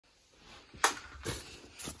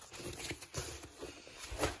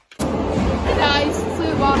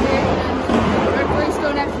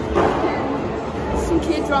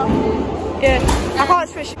Yeah, I can't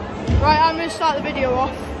switch. Right, I'm going to start the video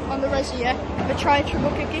off on the resi, yeah? I'm going to try a triple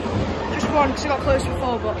kicky. Just one, because I got close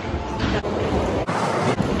before, but...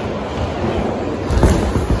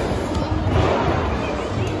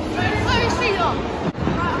 Let me see that.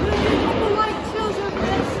 Right, I'm going to do a couple like fills over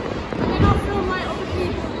this, and then I'll film my other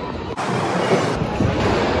people.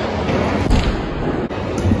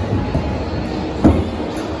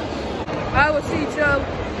 I will see Joe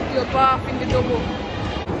do a bar finger double.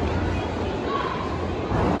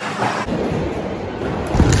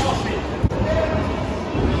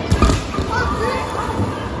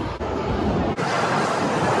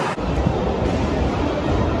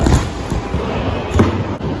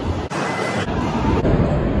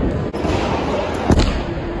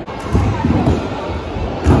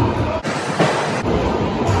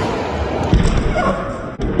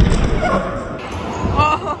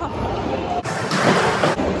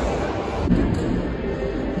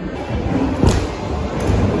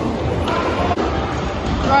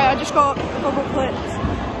 Right, I just got a couple clips,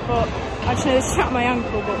 but I just nearly snapped my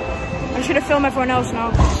ankle, but I should have filmed everyone else now,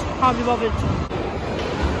 because I can't be bothered.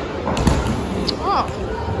 Oh.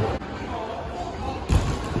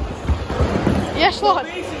 Yes, Lord.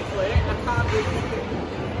 Basically, I can't do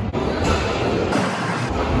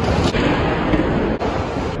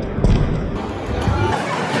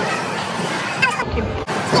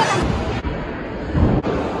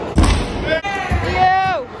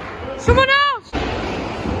Someone else!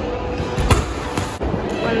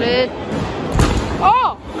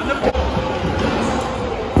 Oh!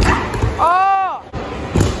 Oh!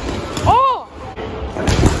 Oh!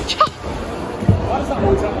 Why does that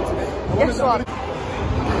always happen to me? Yes, Lord.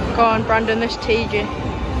 Go on, Brandon, this TG.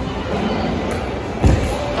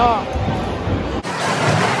 Oh.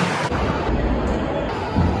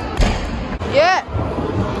 Yeah!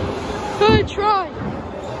 Good try!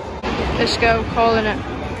 Let's go, calling it.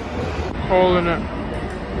 Calling it.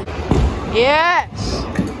 Yes!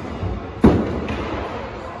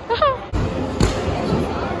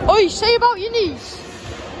 Oi, say about your knees.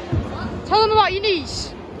 Tell them about your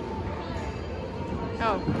knees.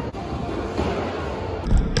 Oh.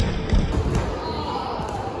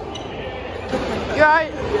 You're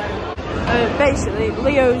right. Basically,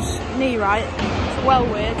 Leo's knee, right, it's well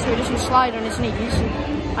weird, so he doesn't slide on his knees,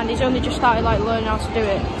 and he's only just started like learning how to do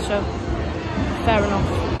it, so fair enough.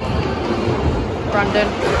 Brandon,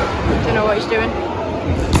 don't know what he's doing.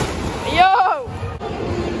 Yo!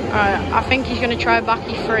 Alright, I think he's going to try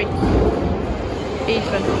backy 3.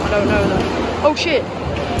 Ethan, I don't know though. Oh shit!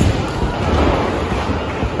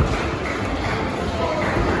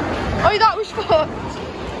 Oh, that was fucked!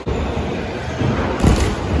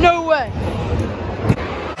 No way!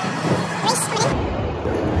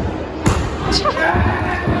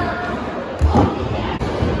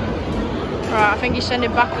 Alright, I think he's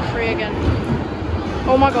sending backy 3 again.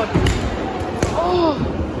 Oh my god. Oh!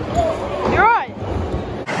 You're right!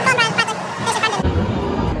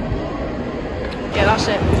 Yeah, that's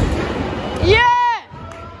it. Yeah!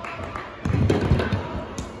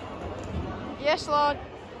 Yes, Lord.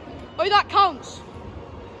 Oh, that counts.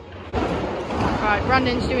 Right,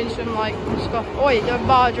 Brandon's doing some like stuff. Oh, he did a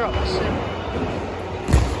bar drop. That's it.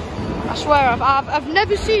 I swear, I've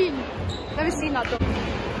never seen that done.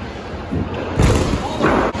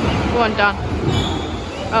 Go on, Dan.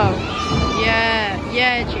 Oh,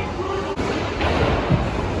 yeah, Jim.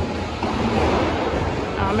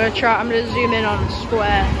 I'm gonna zoom in on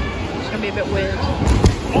square. It's gonna be a bit weird.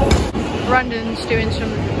 Brandon's doing some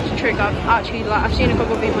trick I've seen a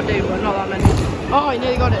couple of people do, but not that many. Oh, he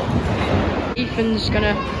nearly got it. Ethan's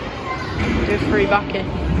gonna do a free backy.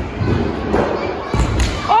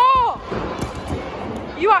 Oh!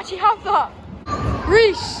 You actually have that!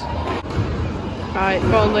 Reese! Right,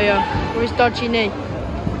 go on, Leo. With his dodgy knee.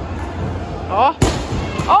 Oh!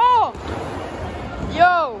 Oh!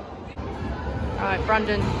 Yo! Alright,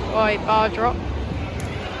 Brandon. Oi, bar drop.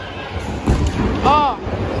 Oh!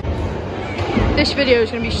 This video is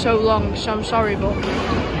going to be so long, so I'm sorry, but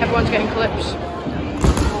everyone's getting clips.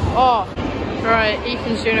 Oh! Right,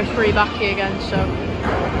 Ethan's doing a free backy again, so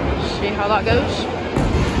see how that goes.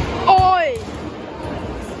 Oi!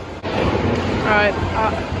 Alright,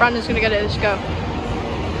 Brandon's going to get it. Let's go.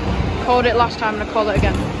 Called it last time and I call it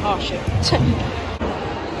again. Oh shit.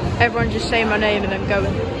 Everyone just saying my name and then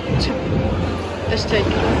going. This take.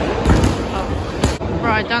 Oh.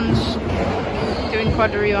 Right, Dan's doing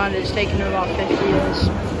quad rewind. It's taken him about 50 years.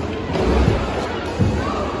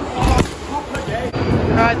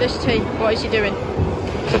 Right, this tee. What is he doing?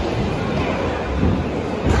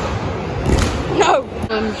 No!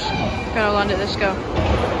 I'm gonna land it. Let's go.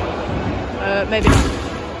 Maybe not.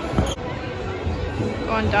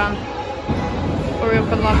 Go on, Dan. Hurry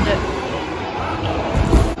up and land it.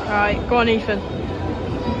 Right, go on, Ethan.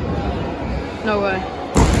 No way.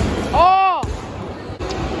 Oh!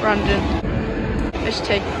 Brandon. It's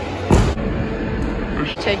T.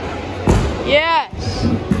 T. Yes!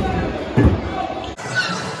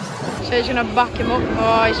 So he's gonna back him up.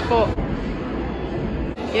 Oh, his foot.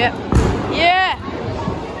 Yep. Yeah!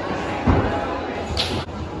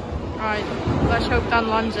 Right, let's hope Dan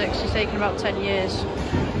lands it because it's taken about 10 years.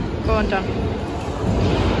 Go on, Dan.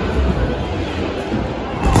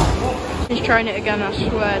 He's trying it again, I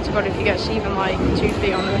swear to God, if he gets even like 2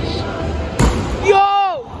 feet on this.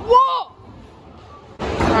 Yo! What?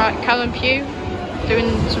 Right, Callum Pugh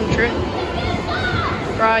doing some trick.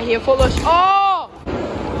 Right, here, footless. Oh!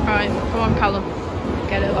 Right, come on, Callum.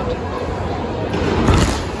 Get it, lad.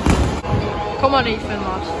 Come on, Ethan,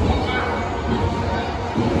 lad.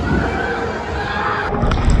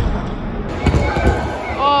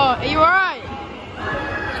 Oh, are you alright?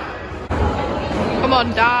 Come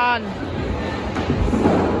on, Dan.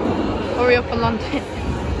 Hurry up and land it.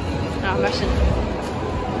 No, I'm messing.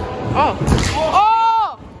 Oh!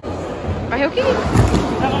 Oh! Right, hooky?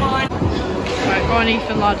 Never mind. Right, go on,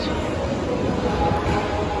 Ethan, lad.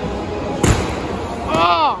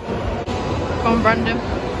 Oh! Go on, Brandon.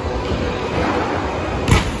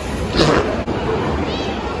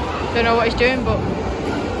 Don't know what he's doing, but...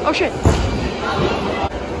 Oh, shit!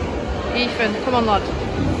 Ethan, come on, lad.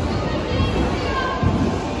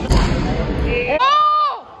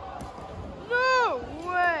 Oh! No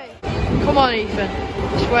way! Come on, Ethan. I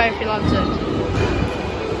swear if he lands it.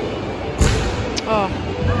 Oh.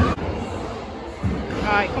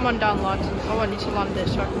 Right, come on down, lad. I want you to land it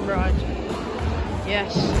so I can ride.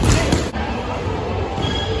 Yes.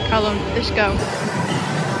 Callum, let's go.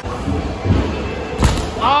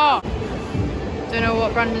 Oh! Don't know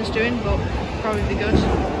what Brandon's doing, but probably be good.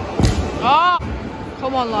 Oh!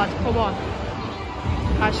 Come on, lad, come on.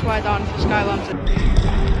 I swear down for Sky lands it.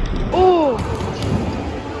 Oh!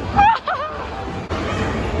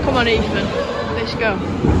 Come on, Ethan. Let's go.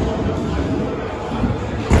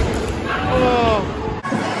 Oh!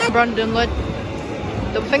 Brandon led.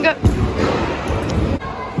 Double finger.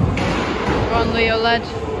 Go on, Leo led.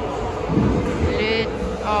 Lead.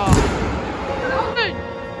 Oh.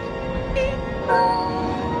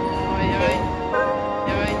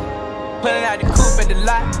 Pulling out the coupe at the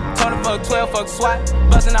lot, Tony fuck 12, fuck SWAT,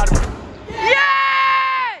 busting out the...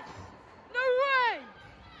 Yes! No way!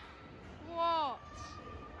 What?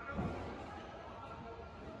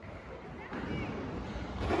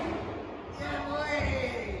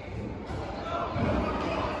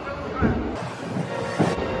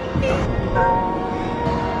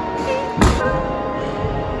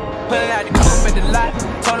 Pulling out the coupe at the lot,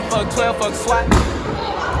 Tony fuck 12, fuck SWAT.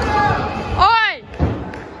 Oi!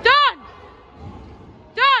 Done!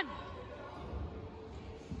 Done!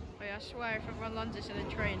 Wait, I swear if everyone lands this in a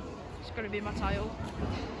train, it's gonna be my title.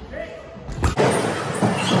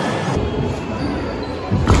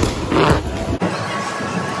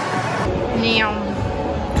 Neon.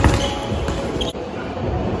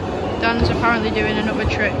 Dan's apparently doing another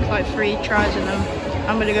trick, like 3 tries in them.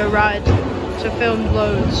 I'm gonna go ride. So filmed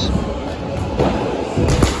loads.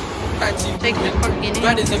 Taking the fucking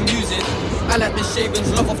Riders and music. I like the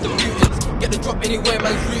shavings, love off the mutants. Get the drop anywhere,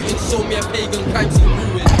 man's rooting. Show me a pagan, crime scene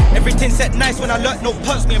ruin. Everything set nice when I learnt no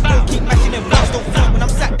perks. Me and bro keep mashing them words, don't flirt. When I'm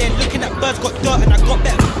sat there looking at birds, got dirt and I got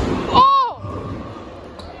better. Oh!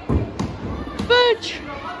 Bitch!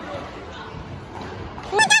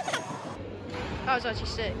 That was actually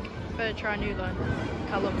sick. Better try a new line.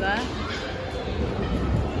 Callum there.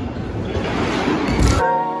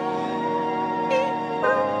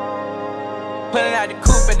 Pulling out the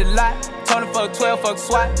coupe at the lot, Tony fuck 12, fuck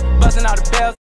SWAT, busting out the bells.